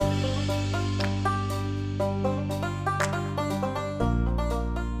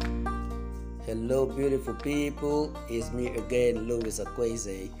beautiful people. It's me again, Louis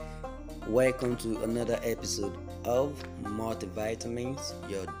Akwese. Welcome to another episode of Multivitamins,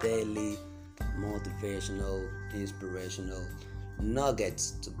 your daily motivational, inspirational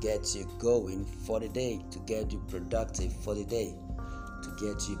nuggets to get you going for the day, to get you productive for the day, to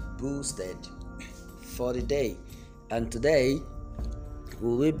get you boosted for the day. And today,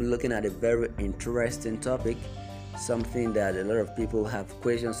 we will be looking at a very interesting topic, something that a lot of people have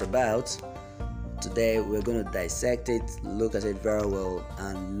questions about. Today we're going to dissect it, look at it very well,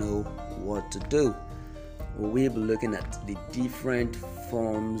 and know what to do. We will be looking at the different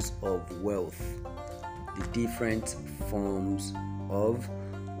forms of wealth. The different forms of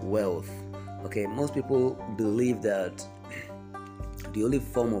wealth. Okay, most people believe that the only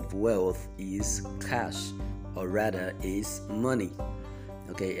form of wealth is cash, or rather is money.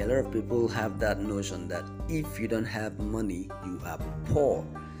 Okay, a lot of people have that notion that if you don't have money, you are poor.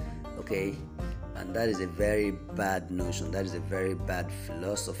 Okay, and that is a very bad notion. That is a very bad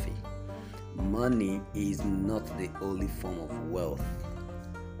philosophy. Money is not the only form of wealth.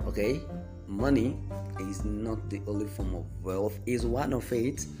 Okay, money is not the only form of wealth. Is one of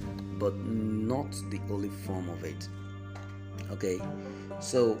it, but not the only form of it. Okay,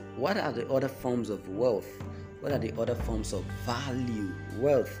 so what are the other forms of wealth? What are the other forms of value?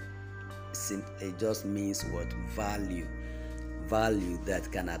 Wealth simply just means what? Value. Value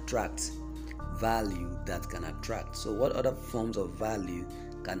that can attract. Value that can attract. So what other forms of value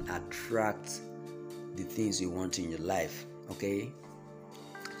can attract the things you want in your life? Okay.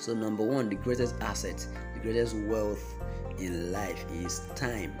 So number one, the greatest asset, the greatest wealth in life is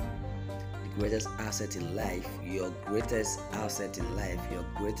time. The greatest asset in life, your greatest asset in life, your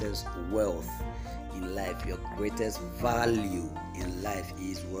greatest wealth in life, your greatest value in life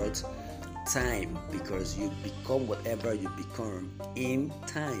is what? Time. Because you become whatever you become in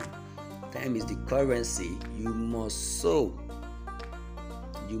time. Time is the currency. You must sow.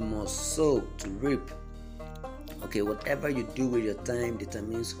 You must sow to reap. Okay, whatever you do with your time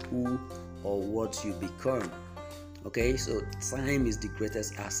determines who or what you become. Okay, so time is the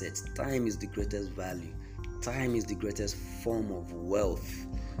greatest asset. Time is the greatest value. Time is the greatest form of wealth.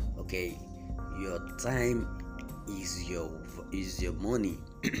 Okay, your time is your money.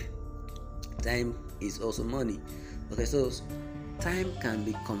 Time is also money. Okay, so time can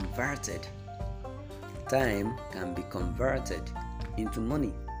be converted. Time can be converted into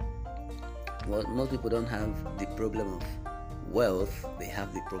money. Well, most people don't have the problem of wealth, they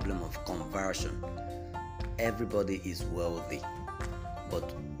have the problem of conversion. Everybody is wealthy,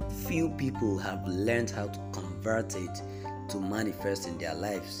 but few people have learned how to convert it to manifest in their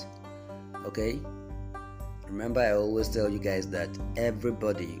lives. Okay? Remember, I always tell you guys that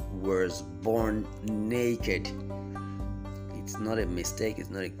everybody was born naked. It's not a mistake,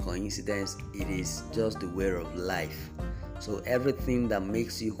 it's not a coincidence, it is just the way of life. So everything that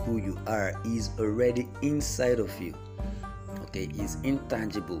makes you who you are is already inside of you. Okay, it's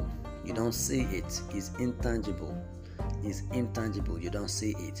intangible. You don't see it. It's intangible. It's intangible. You don't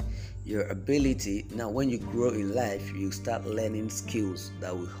see it. Your ability, now when you grow in life, you start learning skills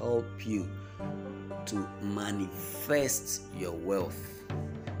that will help you to manifest your wealth,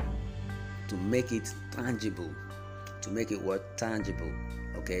 to make it tangible, to make it what? Tangible.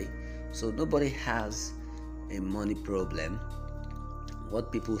 Okay, so nobody has a money problem.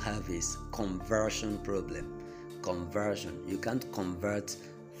 What people have is conversion problem. Conversion. You can't convert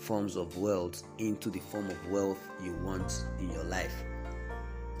forms of wealth into the form of wealth you want in your life.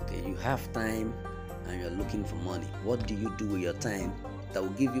 Okay, you have time and you're looking for money. What do you do with your time that will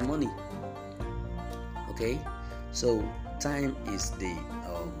give you money? Okay, so time is the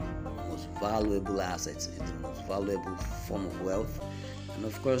most valuable asset. It's the most valuable form of wealth. And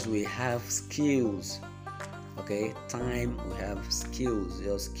of course, we have skills. Okay, time, we have skills.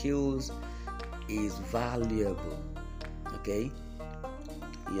 Your skills is valuable. Okay,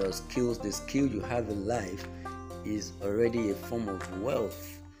 your skills, the skill you have in life is already a form of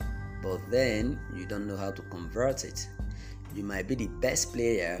wealth, but then you don't know how to convert it. You might be the best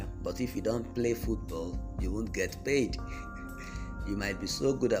player, but if you don't play football, you won't get paid. You might be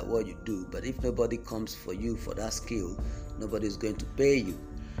so good at what you do, but if nobody comes for you for that skill, nobody's going to pay you.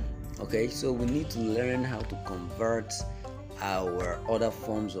 Okay, so we need to learn how to convert our other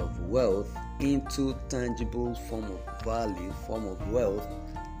forms of wealth into tangible form of value, form of wealth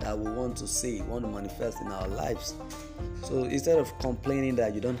that we want to see, want to manifest in our lives. So instead of complaining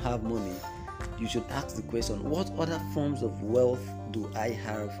that you don't have money, you should ask the question, what other forms of wealth do I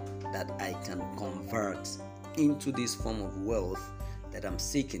have that I can convert into this form of wealth that I'm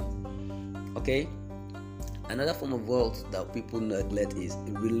seeking? Okay, Another form of wealth that people neglect is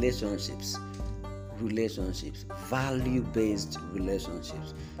relationships. relationships, value-based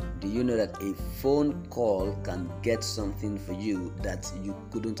relationships. Do you know that a phone call can get something for you that you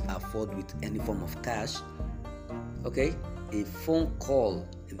couldn't afford with any form of cash? Okay, a phone call,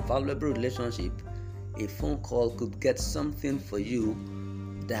 a valuable relationship, a phone call could get something for you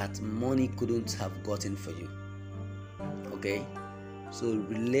that money couldn't have gotten for you. Okay, so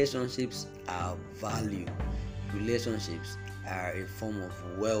relationships are value, relationships are a form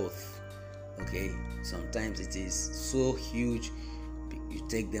of wealth. Okay, sometimes it is so huge you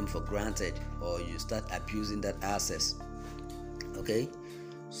take them for granted, or you start abusing that access. Okay,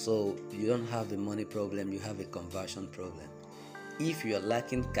 so you don't have a money problem, you have a conversion problem. If you are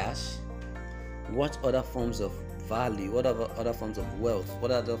lacking cash, what other forms of value, what other forms of wealth,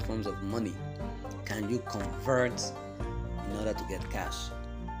 what other forms of money can you convert in order to get cash?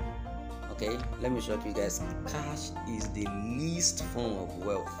 Okay, let me shock you guys. Cash is the least form of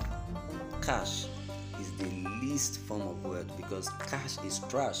wealth. Cash is the least form of wealth because cash is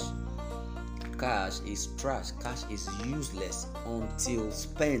trash. Cash is trash. Cash is useless until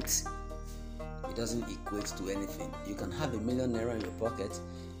spent. It doesn't equate to anything. You can have $1 million in your pocket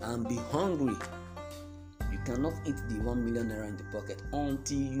and be hungry. You cannot eat the $1 million in the pocket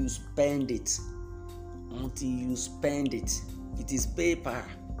until you spend it. Until you spend it. It is paper.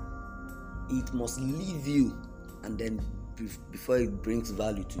 It must leave you, and then before it brings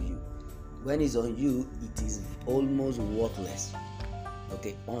value to you. When it's on you, it is almost worthless.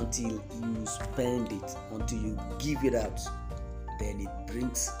 Okay, until you spend it, until you give it out, then it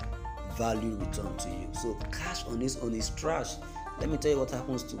brings value return to you. So cash on its own is trash. Let me tell you what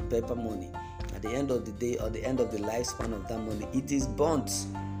happens to paper money. At the end of the day, or the end of the lifespan of that money, it is burnt.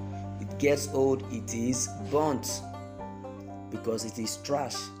 It gets old, it is burnt because it is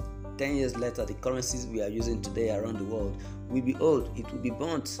trash. 10 years later, the currencies we are using today around the world will be old. It will be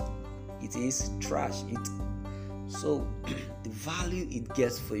burnt. It is trash. So the value it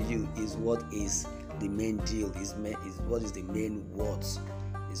gets for you is what is the main deal. Is what is the main worth.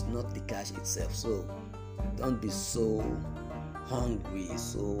 It's not the cash itself. So don't be so hungry,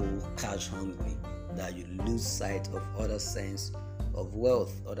 so cash hungry, that you lose sight of other sense of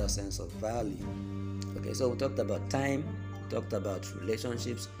wealth, other sense of value. Okay, so we talked about time, we talked about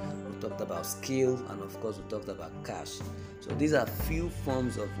relationships, we talked about skill, and of course we talked about cash. So these are few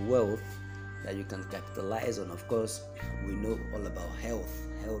forms of wealth that you can capitalize on. Of course, we know all about health.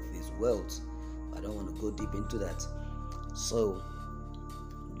 Health is wealth. I don't want to go deep into that. So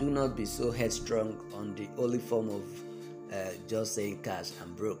do not be so headstrong on the only form of just saying cash,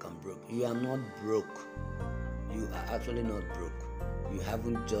 I'm broke. You are not broke. You are actually not broke. You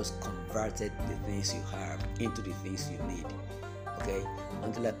haven't just converted the things you have into the things you need. Okay,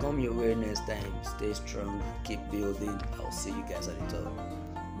 until I come your way next time, stay strong, keep building. I'll see you guys at the top.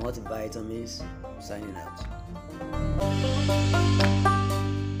 Multivitamins signing out.